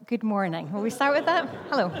Good morning. Will we start with that?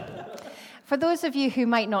 Hello. For those of you who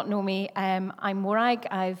might not know me, I'm Morag.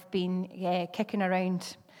 I've been kicking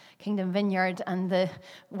around Kingdom Vineyard and the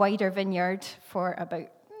wider vineyard for about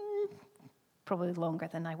probably longer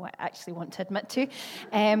than I actually want to admit to.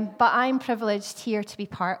 But I'm privileged here to be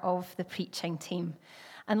part of the preaching team.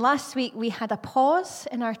 And last week we had a pause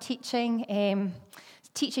in our teaching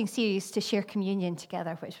series to share communion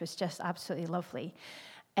together, which was just absolutely lovely.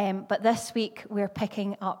 But this week we're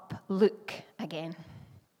picking up Luke again.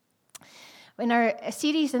 In our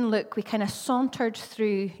series in Luke, we kind of sauntered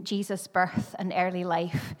through Jesus' birth and early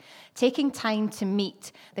life, taking time to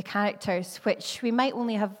meet the characters which we might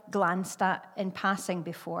only have glanced at in passing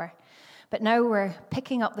before. But now we're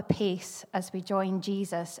picking up the pace as we join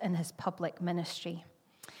Jesus in his public ministry.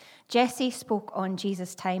 Jesse spoke on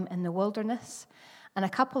Jesus' time in the wilderness, and a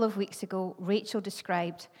couple of weeks ago, Rachel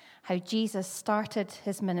described how Jesus started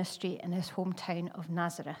his ministry in his hometown of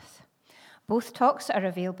Nazareth. Both talks are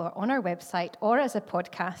available on our website or as a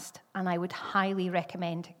podcast, and I would highly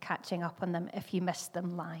recommend catching up on them if you missed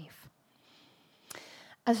them live.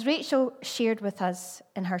 As Rachel shared with us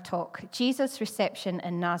in her talk, Jesus' reception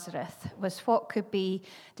in Nazareth was what could be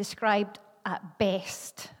described at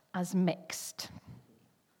best as mixed.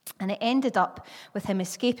 And it ended up with him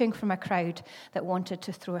escaping from a crowd that wanted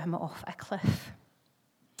to throw him off a cliff.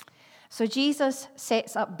 So Jesus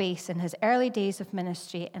sets up base in his early days of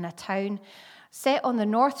ministry in a town set on the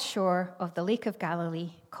north shore of the Lake of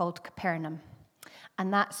Galilee called Capernaum.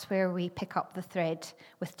 And that's where we pick up the thread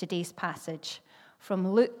with today's passage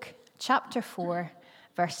from Luke chapter 4,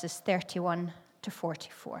 verses 31 to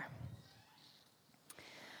 44.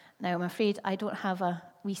 Now, I'm afraid I don't have a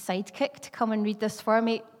wee sidekick to come and read this for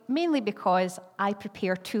me, mainly because I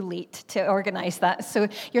prepare too late to organise that. So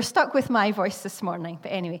you're stuck with my voice this morning. But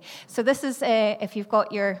anyway, so this is, if you've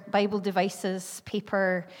got your Bible devices,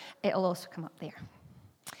 paper, it'll also come up there.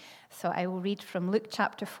 So I will read from Luke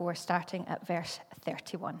chapter 4, starting at verse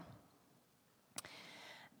 31.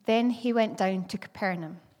 Then he went down to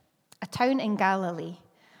Capernaum, a town in Galilee,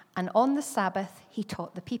 and on the Sabbath he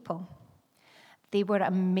taught the people. They were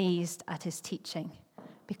amazed at his teaching,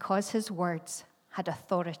 because his words had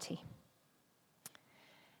authority.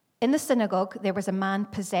 In the synagogue, there was a man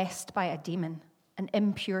possessed by a demon, an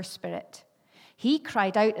impure spirit. He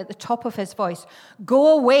cried out at the top of his voice,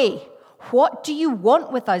 "Go away! What do you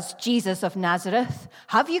want with us, Jesus of Nazareth?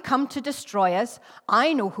 Have you come to destroy us?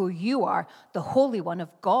 I know who you are, the Holy One of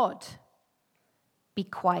God." "Be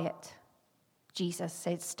quiet," Jesus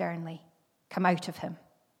said sternly. "Come out of him."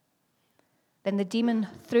 Then the demon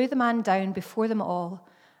threw the man down before them all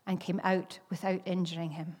and came out without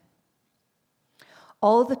injuring him.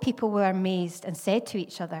 All the people were amazed and said to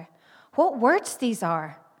each other, "What words these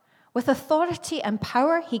are! With authority and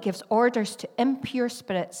power he gives orders to impure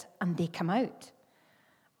spirits, and they come out."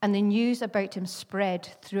 And the news about him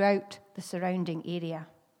spread throughout the surrounding area.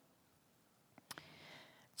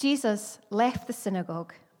 Jesus left the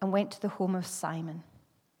synagogue and went to the home of Simon.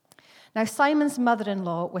 Now Simon's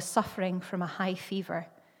mother-in-law was suffering from a high fever,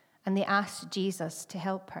 and they asked Jesus to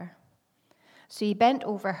help her. So he bent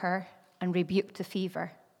over her and rebuked the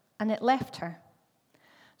fever, and it left her.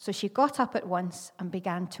 So she got up at once and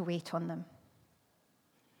began to wait on them.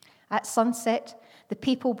 At sunset, the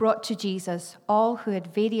people brought to Jesus all who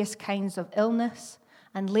had various kinds of illness,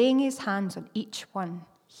 and laying his hands on each one,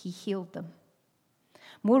 he healed them.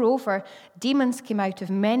 Moreover, demons came out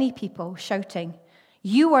of many people, shouting,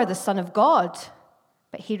 "You are the Son of God."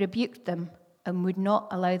 But he rebuked them and would not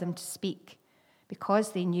allow them to speak,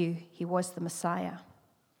 because they knew he was the Messiah.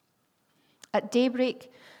 At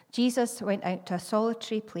daybreak, Jesus went out to a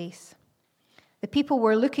solitary place. The people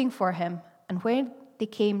were looking for him, and when they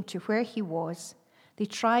came to where he was, they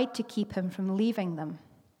tried to keep him from leaving them.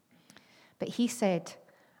 But he said,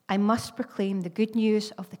 "I must proclaim the good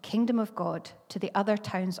news of the kingdom of God to the other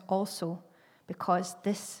towns also, because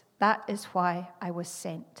that is why I was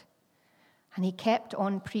sent." And he kept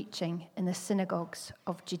on preaching in the synagogues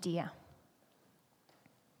of Judea.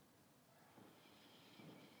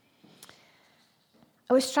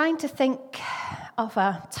 I was trying to think of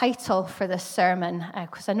a title for this sermon,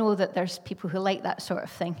 because I know that there's people who like that sort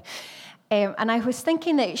of thing. And I was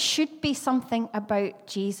thinking that it should be something about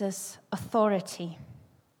Jesus' authority.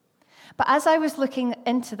 But as I was looking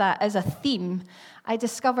into that as a theme, I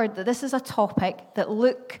discovered that this is a topic that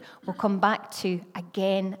Luke will come back to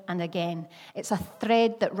again and again. It's a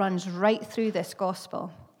thread that runs right through this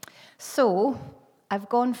gospel. So I've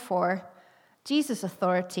gone for Jesus'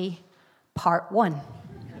 authority, part 1.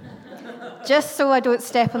 Just so I don't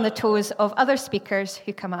step on the toes of other speakers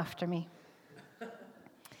who come after me.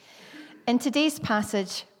 In today's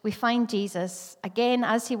passage, we find Jesus, again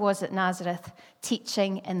as he was at Nazareth,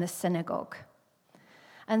 teaching in the synagogue.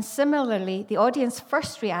 And similarly, the audience's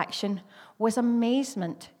first reaction was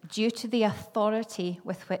amazement due to the authority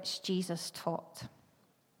with which Jesus taught.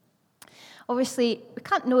 Obviously, we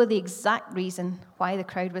can't know the exact reason why the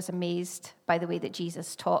crowd was amazed by the way that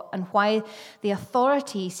Jesus taught and why the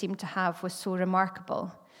authority he seemed to have was so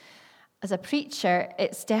remarkable. As a preacher,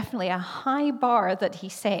 it's definitely a high bar that he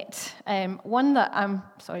set, one that I'm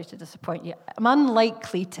sorry to disappoint you, I'm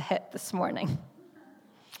unlikely to hit this morning.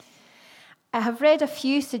 I have read a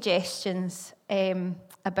few suggestions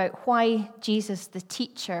about why Jesus, the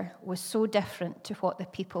teacher, was so different to what the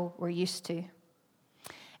people were used to.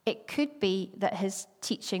 It could be that his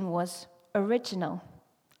teaching was original,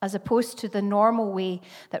 as opposed to the normal way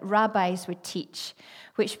that rabbis would teach,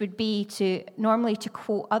 which would be normally to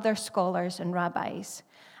quote other scholars and rabbis,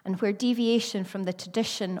 and where deviation from the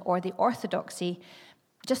tradition or the orthodoxy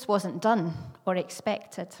just wasn't done or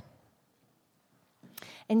expected.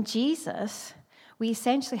 In Jesus, we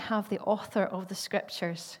essentially have the author of the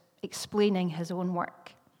scriptures explaining his own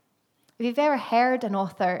work. If you've ever heard an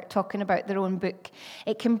author talking about their own book,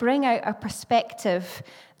 it can bring out a perspective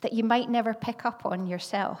that you might never pick up on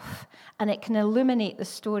yourself, and it can illuminate the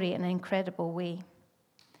story in an incredible way.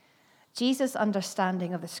 Jesus'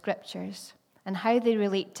 understanding of the scriptures and how they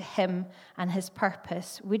relate to him and his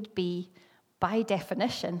purpose would be, by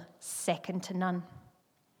definition, second to none.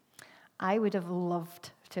 I would have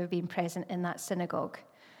loved to have been present in that synagogue,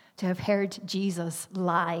 to have heard Jesus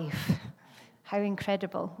live. How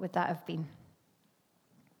incredible would that have been?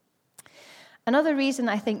 Another reason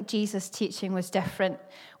I think Jesus' teaching was different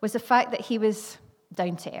was the fact that he was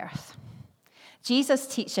down to earth. Jesus'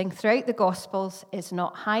 teaching throughout the Gospels is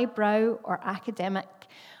not highbrow or academic,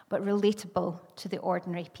 but relatable to the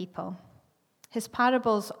ordinary people. His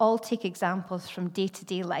parables all take examples from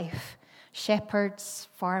day-to-day life, shepherds,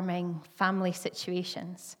 farming, family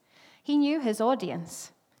situations. He knew his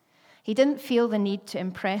audience. He didn't feel the need to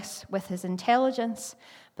impress with his intelligence,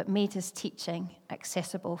 but made his teaching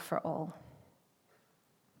accessible for all.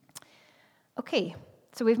 Okay,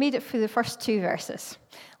 so we've made it through the first two verses.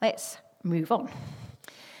 Let's move on.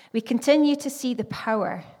 We continue to see the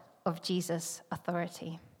power of Jesus'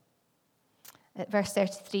 authority. At verse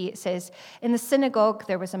 33, it says, "In the synagogue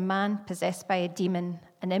there was a man possessed by a demon,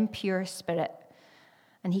 an impure spirit,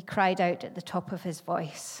 and he cried out at the top of his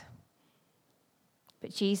voice.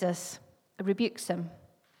 But Jesus rebukes him.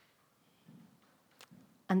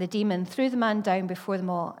 And the demon threw the man down before them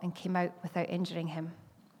all and came out without injuring him.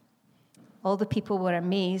 All the people were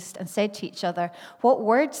amazed and said to each other, 'What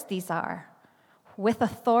words these are!' With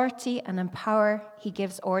authority and in power, he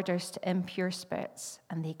gives orders to impure spirits,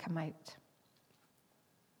 and they come out."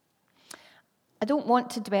 I don't want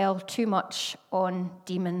to dwell too much on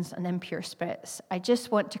demons and impure spirits. I just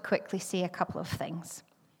want to quickly say a couple of things.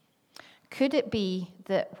 Could it be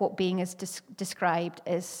that what being is described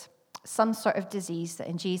is some sort of disease that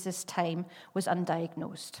in Jesus' time was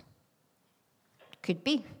undiagnosed? Could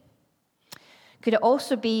be. Could it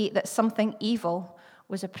also be that something evil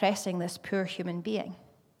was oppressing this poor human being?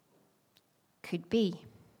 Could be.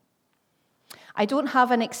 I don't have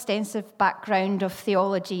an extensive background of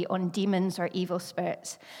theology on demons or evil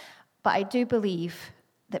spirits, but I do believe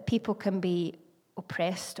that people can be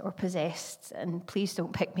oppressed or possessed, and please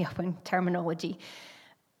don't pick me up on terminology,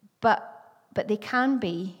 but they can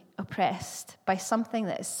be oppressed by something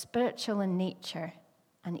that is spiritual in nature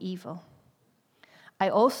and evil. I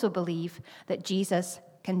also believe that Jesus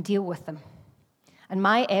can deal with them, and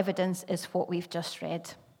my evidence is what we've just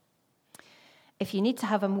read. If you need to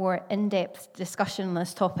have a more in-depth discussion on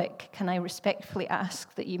this topic, can I respectfully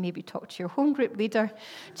ask that you maybe talk to your home group leader,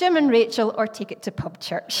 Jim and Rachel, or take it to pub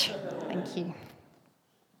church? Thank you.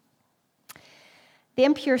 The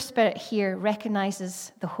impure spirit here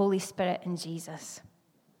recognizes the Holy Spirit in Jesus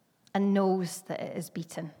and knows that it is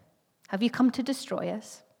beaten. Have you come to destroy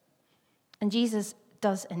us? And Jesus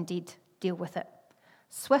does indeed deal with it,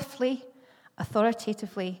 swiftly,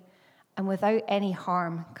 authoritatively, and without any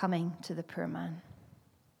harm coming to the poor man.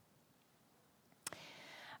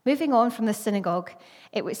 Moving on from the synagogue,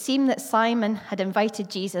 it would seem that Simon had invited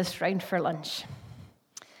Jesus round for lunch.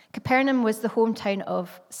 Capernaum was the hometown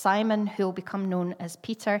of Simon, who will become known as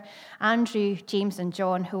Peter, Andrew, James, and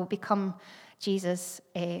John, who will become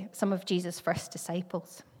some of Jesus' first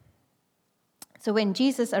disciples. So when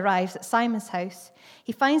Jesus arrives at Simon's house,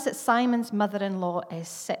 he finds that Simon's mother-in-law is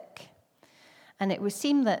sick. And it would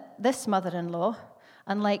seem that this mother-in-law,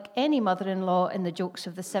 unlike any mother-in-law in the jokes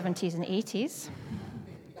of the 70s and 80s,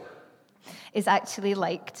 is actually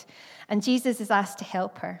liked. And Jesus is asked to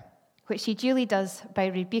help her, which she duly does by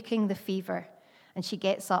rebuking the fever, and she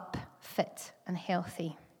gets up fit and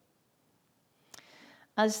healthy.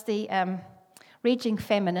 As the raging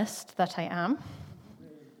feminist that I am,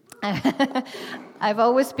 I've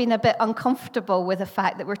always been a bit uncomfortable with the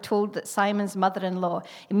fact that we're told that Simon's mother-in-law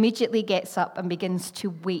immediately gets up and begins to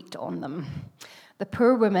wait on them. The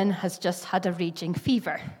poor woman has just had a raging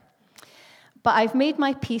fever. But I've made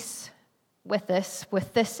my peace with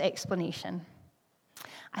this explanation.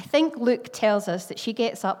 I think Luke tells us that she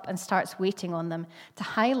gets up and starts waiting on them to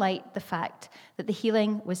highlight the fact that the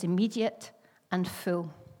healing was immediate and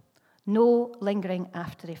full. No lingering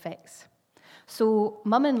after effects. So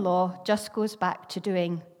mum-in-law just goes back to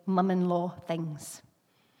doing mum-in-law things.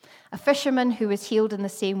 A fisherman who was healed in the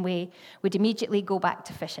same way would immediately go back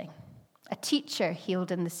to fishing. A teacher healed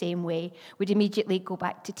in the same way would immediately go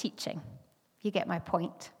back to teaching. You get my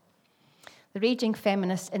point. The raging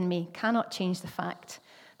feminist in me cannot change the fact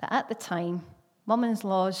that at the time,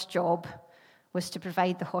 mum-in-law's job was to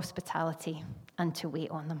provide the hospitality and to wait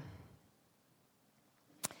on them.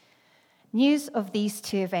 News of these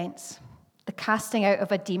two events, the casting out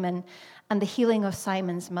of a demon and the healing of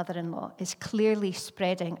Simon's mother-in-law, is clearly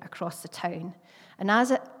spreading across the town. And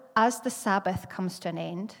as the Sabbath comes to an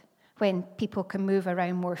end, when people can move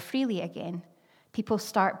around more freely again, people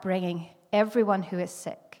start bringing everyone who is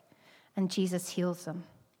sick, and Jesus heals them.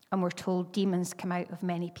 And we're told demons come out of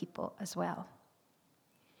many people as well.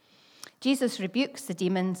 Jesus rebukes the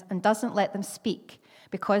demons and doesn't let them speak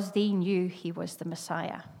because they knew he was the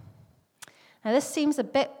Messiah. Now, this seems a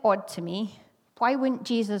bit odd to me. Why wouldn't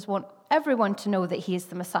Jesus want everyone to know that he is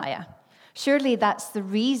the Messiah? Surely that's the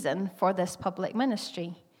reason for this public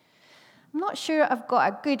ministry. I'm not sure I've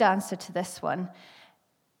got a good answer to this one,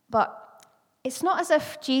 but it's not as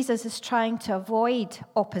if Jesus is trying to avoid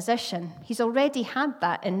opposition. He's already had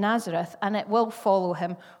that in Nazareth, and it will follow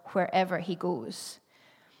him wherever he goes.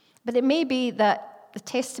 But it may be that the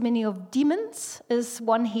testimony of demons is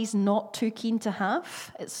one he's not too keen to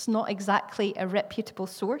have. It's not exactly a reputable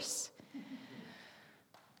source.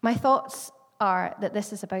 My thoughts are that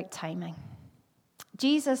this is about timing.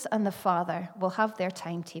 Jesus and the Father will have their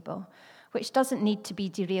timetable, which doesn't need to be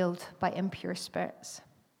derailed by impure spirits.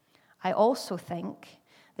 I also think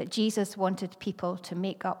that Jesus wanted people to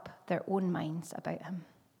make up their own minds about him.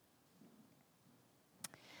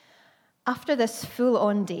 After this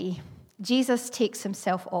full-on day, Jesus takes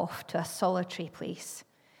himself off to a solitary place.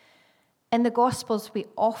 In the Gospels, we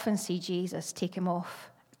often see Jesus take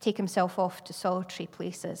himself off to solitary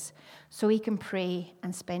places so he can pray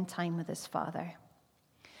and spend time with his Father.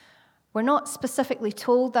 We're not specifically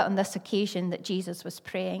told that on this occasion that Jesus was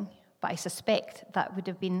praying, but I suspect that would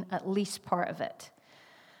have been at least part of it.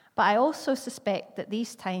 But I also suspect that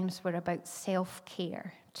these times were about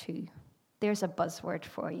self-care too. There's a buzzword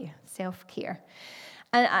for you, self-care.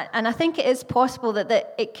 And I think it is possible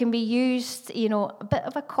that it can be used, a bit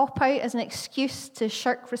of a cop-out as an excuse to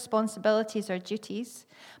shirk responsibilities or duties.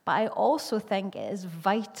 But I also think it is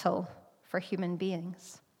vital for human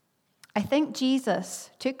beings. I think Jesus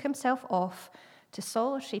took himself off to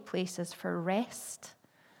solitary places for rest,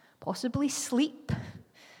 possibly sleep,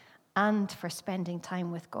 and for spending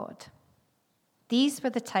time with God. These were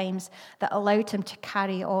the times that allowed him to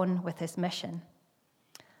carry on with his mission.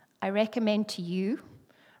 I recommend to you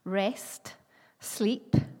rest,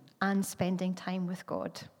 sleep, and spending time with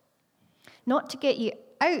God. Not to get you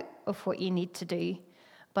out of what you need to do,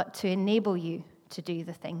 but to enable you to do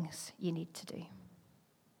the things you need to do.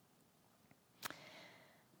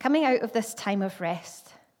 Coming out of this time of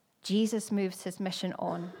rest, Jesus moves his mission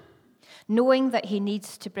on, knowing that he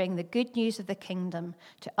needs to bring the good news of the kingdom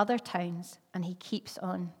to other towns, and he keeps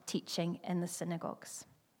on teaching in the synagogues.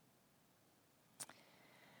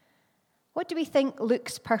 What do we think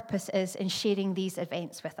Luke's purpose is in sharing these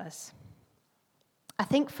events with us? I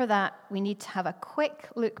think for that, we need to have a quick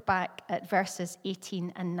look back at verses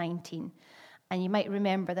 18 and 19. And you might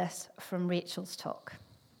remember this from Rachel's talk.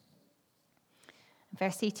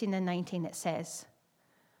 Verse 18 and 19, it says,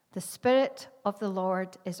 "The Spirit of the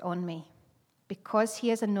Lord is on me, because he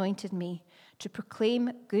has anointed me to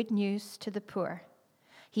proclaim good news to the poor.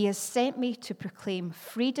 He has sent me to proclaim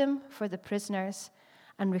freedom for the prisoners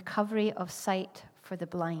and recovery of sight for the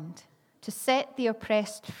blind, to set the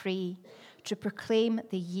oppressed free, to proclaim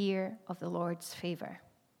the year of the Lord's favor."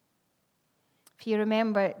 If you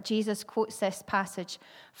remember, Jesus quotes this passage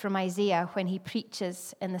from Isaiah when he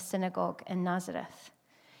preaches in the synagogue in Nazareth.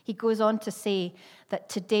 He goes on to say that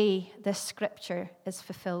today this scripture is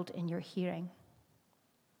fulfilled in your hearing.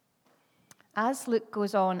 As Luke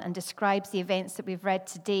goes on and describes the events that we've read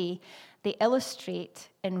today, they illustrate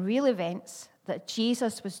in real events that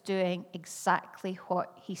Jesus was doing exactly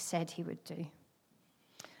what he said he would do.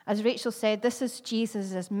 As Rachel said, this is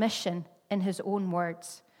Jesus' mission in his own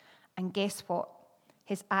words. And guess what?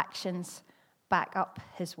 His actions back up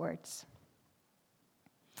his words.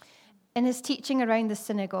 In his teaching around the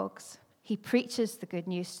synagogues, he preaches the good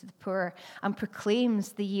news to the poor and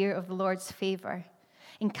proclaims the year of the Lord's favor.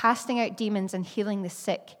 In casting out demons and healing the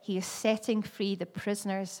sick, he is setting free the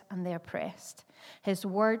prisoners and the oppressed. His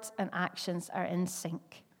words and actions are in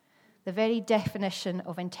sync, the very definition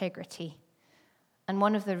of integrity, and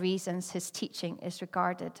one of the reasons his teaching is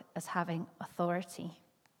regarded as having authority.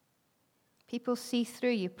 People see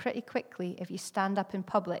through you pretty quickly if you stand up in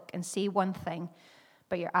public and say one thing,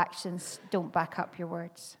 but your actions don't back up your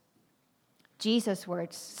words. Jesus'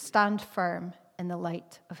 words stand firm in the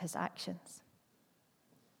light of his actions.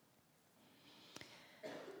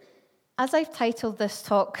 As I've titled this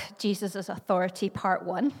talk, Jesus' Authority, Part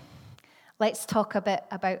 1, let's talk a bit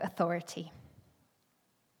about authority.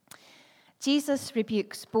 Jesus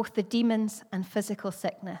rebukes both the demons and physical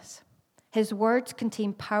sickness. His words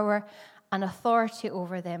contain power and authority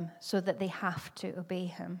over them so that they have to obey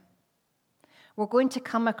him. We're going to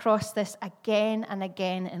come across this again and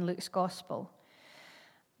again in Luke's gospel.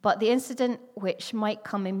 But the incident which might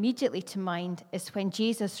come immediately to mind is when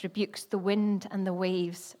Jesus rebukes the wind and the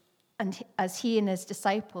waves, and as he and his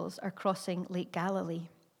disciples are crossing Lake Galilee,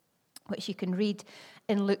 which you can read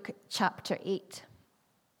in Luke chapter 8.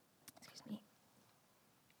 Excuse me.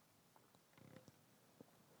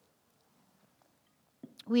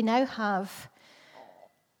 We now have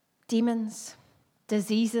demons,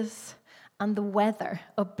 diseases, and the weather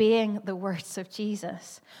obeying the words of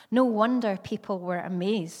Jesus. No wonder people were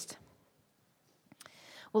amazed.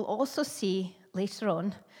 We'll also see later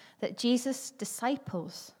on that Jesus'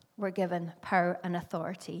 disciples were given power and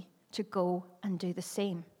authority to go and do the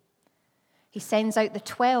same. He sends out the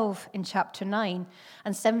 12 in chapter 9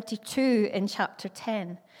 and 72 in chapter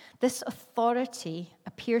 10. This authority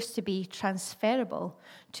appears to be transferable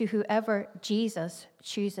to whoever Jesus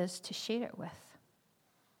chooses to share it with.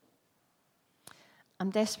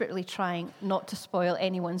 I'm desperately trying not to spoil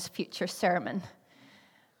anyone's future sermon,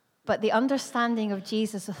 but the understanding of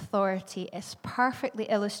Jesus' authority is perfectly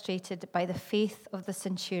illustrated by the faith of the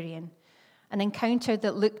centurion, an encounter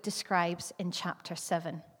that Luke describes in chapter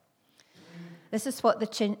 7. This is what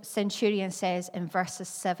the centurion says in verses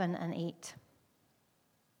 7 and 8.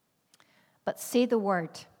 But say the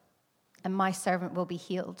word, and my servant will be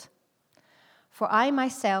healed. For I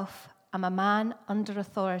myself am a man under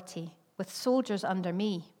authority, with soldiers under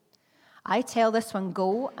me. I tell this one,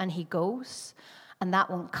 go, and he goes, and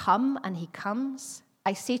that one, come, and he comes.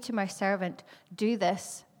 I say to my servant, do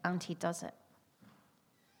this, and he does it.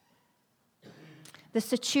 The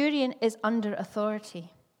centurion is under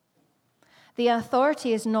authority. The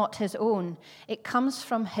authority is not his own. It comes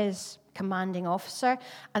from his commanding officer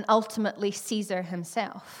and ultimately Caesar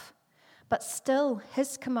himself. But still,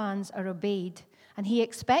 his commands are obeyed, and he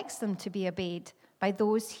expects them to be obeyed by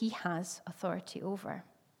those he has authority over.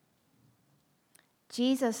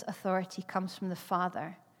 Jesus' authority comes from the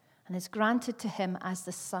Father and is granted to him as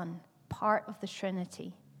the Son, part of the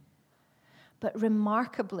Trinity. But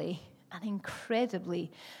remarkably and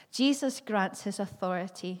incredibly, Jesus grants his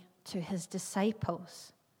authority to his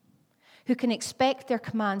disciples, who can expect their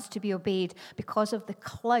commands to be obeyed because of the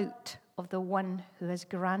clout of the one who has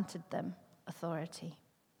granted them authority.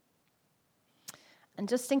 And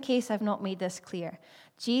just in case I've not made this clear,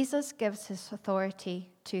 Jesus gives his authority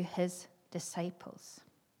to his disciples.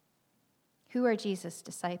 Who are Jesus'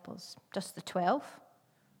 disciples? Just the 12?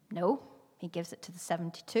 No, he gives it to the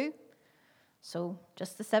 72. So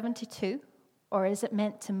just the 72? Or is it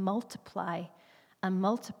meant to multiply and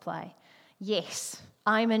multiply? Yes,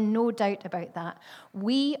 I'm in no doubt about that.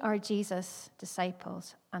 We are Jesus'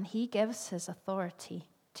 disciples, and he gives his authority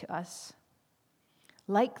to us.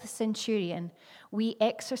 Like the centurion, we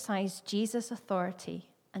exercise Jesus' authority,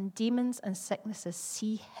 and demons and sicknesses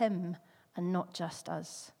see him and not just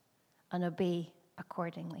us, and obey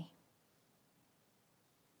accordingly.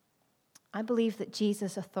 I believe that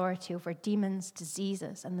Jesus' authority over demons,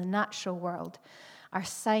 diseases, and the natural world are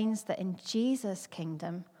signs that in Jesus'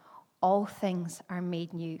 kingdom, all things are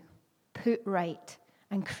made new, put right,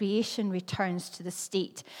 and creation returns to the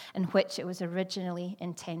state in which it was originally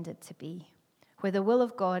intended to be, where the will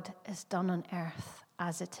of God is done on earth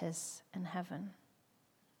as it is in heaven.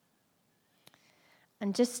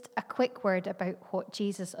 And just a quick word about what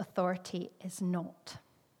Jesus' authority is not.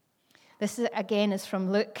 This is, again, is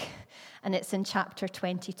from Luke, and it's in chapter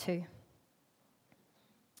 22.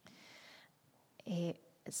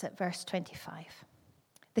 It's at verse 25.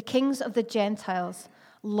 The kings of the Gentiles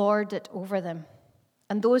lord it over them,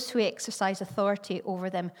 and those who exercise authority over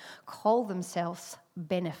them call themselves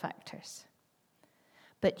benefactors.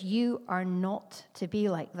 But you are not to be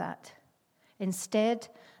like that. Instead,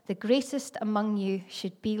 the greatest among you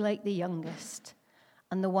should be like the youngest,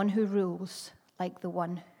 and the one who rules like the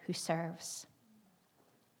one who serves.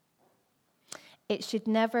 It should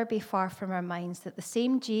never be far from our minds that the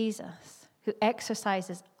same Jesus who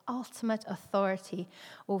exercises ultimate authority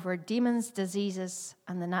over demons, diseases,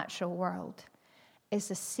 and the natural world is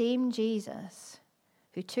the same Jesus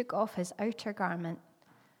who took off his outer garment,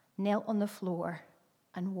 knelt on the floor,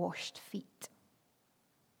 and washed feet.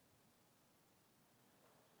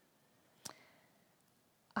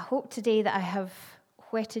 I hope today that I have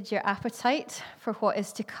whetted your appetite for what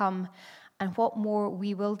is to come and what more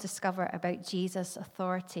we will discover about Jesus'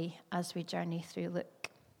 authority as we journey through Luke.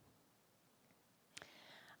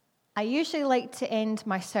 I usually like to end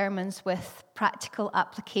my sermons with practical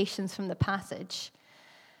applications from the passage.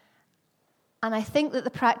 And I think that the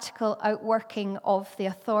practical outworking of the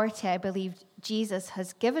authority I believe Jesus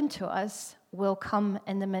has given to us will come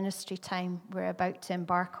in the ministry time we're about to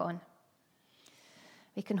embark on.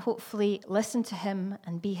 We can hopefully listen to him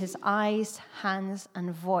and be his eyes, hands,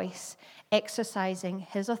 and voice, exercising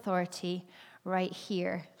his authority right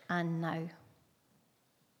here and now.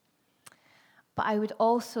 But I would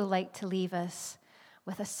also like to leave us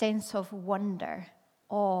with a sense of wonder,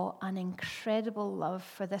 awe, and incredible love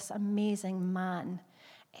for this amazing man.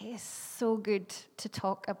 It is so good to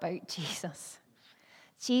talk about Jesus.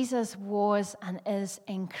 Jesus was and is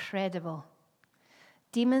incredible.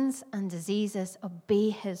 Demons and diseases obey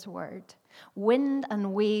his word. Wind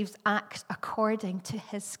and waves act according to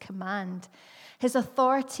his command. His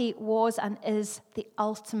authority was and is the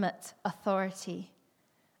ultimate authority.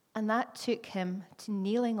 And that took him to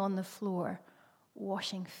kneeling on the floor,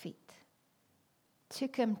 washing feet.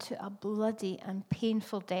 Took him to a bloody and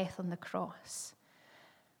painful death on the cross,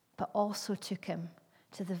 but also took him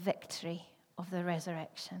to the victory of the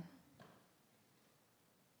resurrection.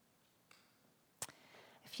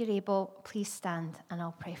 If you're able, please stand and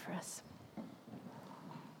I'll pray for us.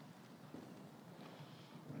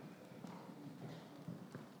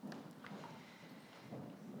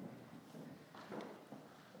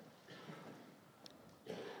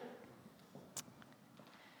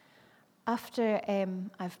 After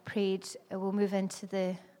I've prayed, we'll move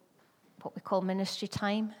into what we call ministry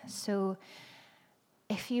time. So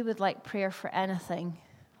if you would like prayer for anything,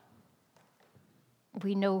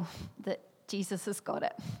 we know that Jesus has got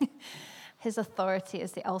it. His authority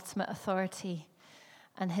is the ultimate authority,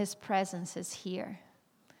 and his presence is here.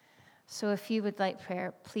 So if you would like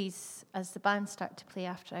prayer, please, as the band start to play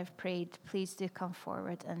after I've prayed, please do come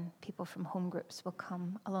forward, and people from home groups will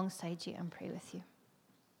come alongside you and pray with you.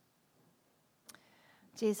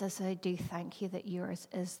 Jesus, I do thank you that yours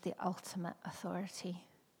is the ultimate authority,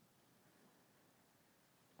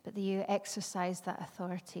 but that you exercise that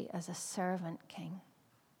authority as a servant king.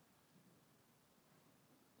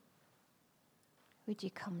 Would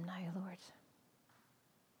you come now, Lord?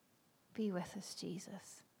 Be with us,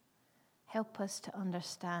 Jesus. Help us to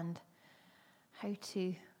understand how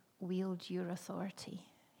to wield your authority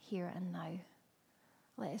here and now.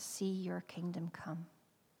 Let us see your kingdom come.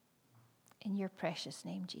 In your precious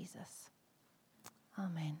name, Jesus.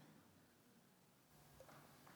 Amen.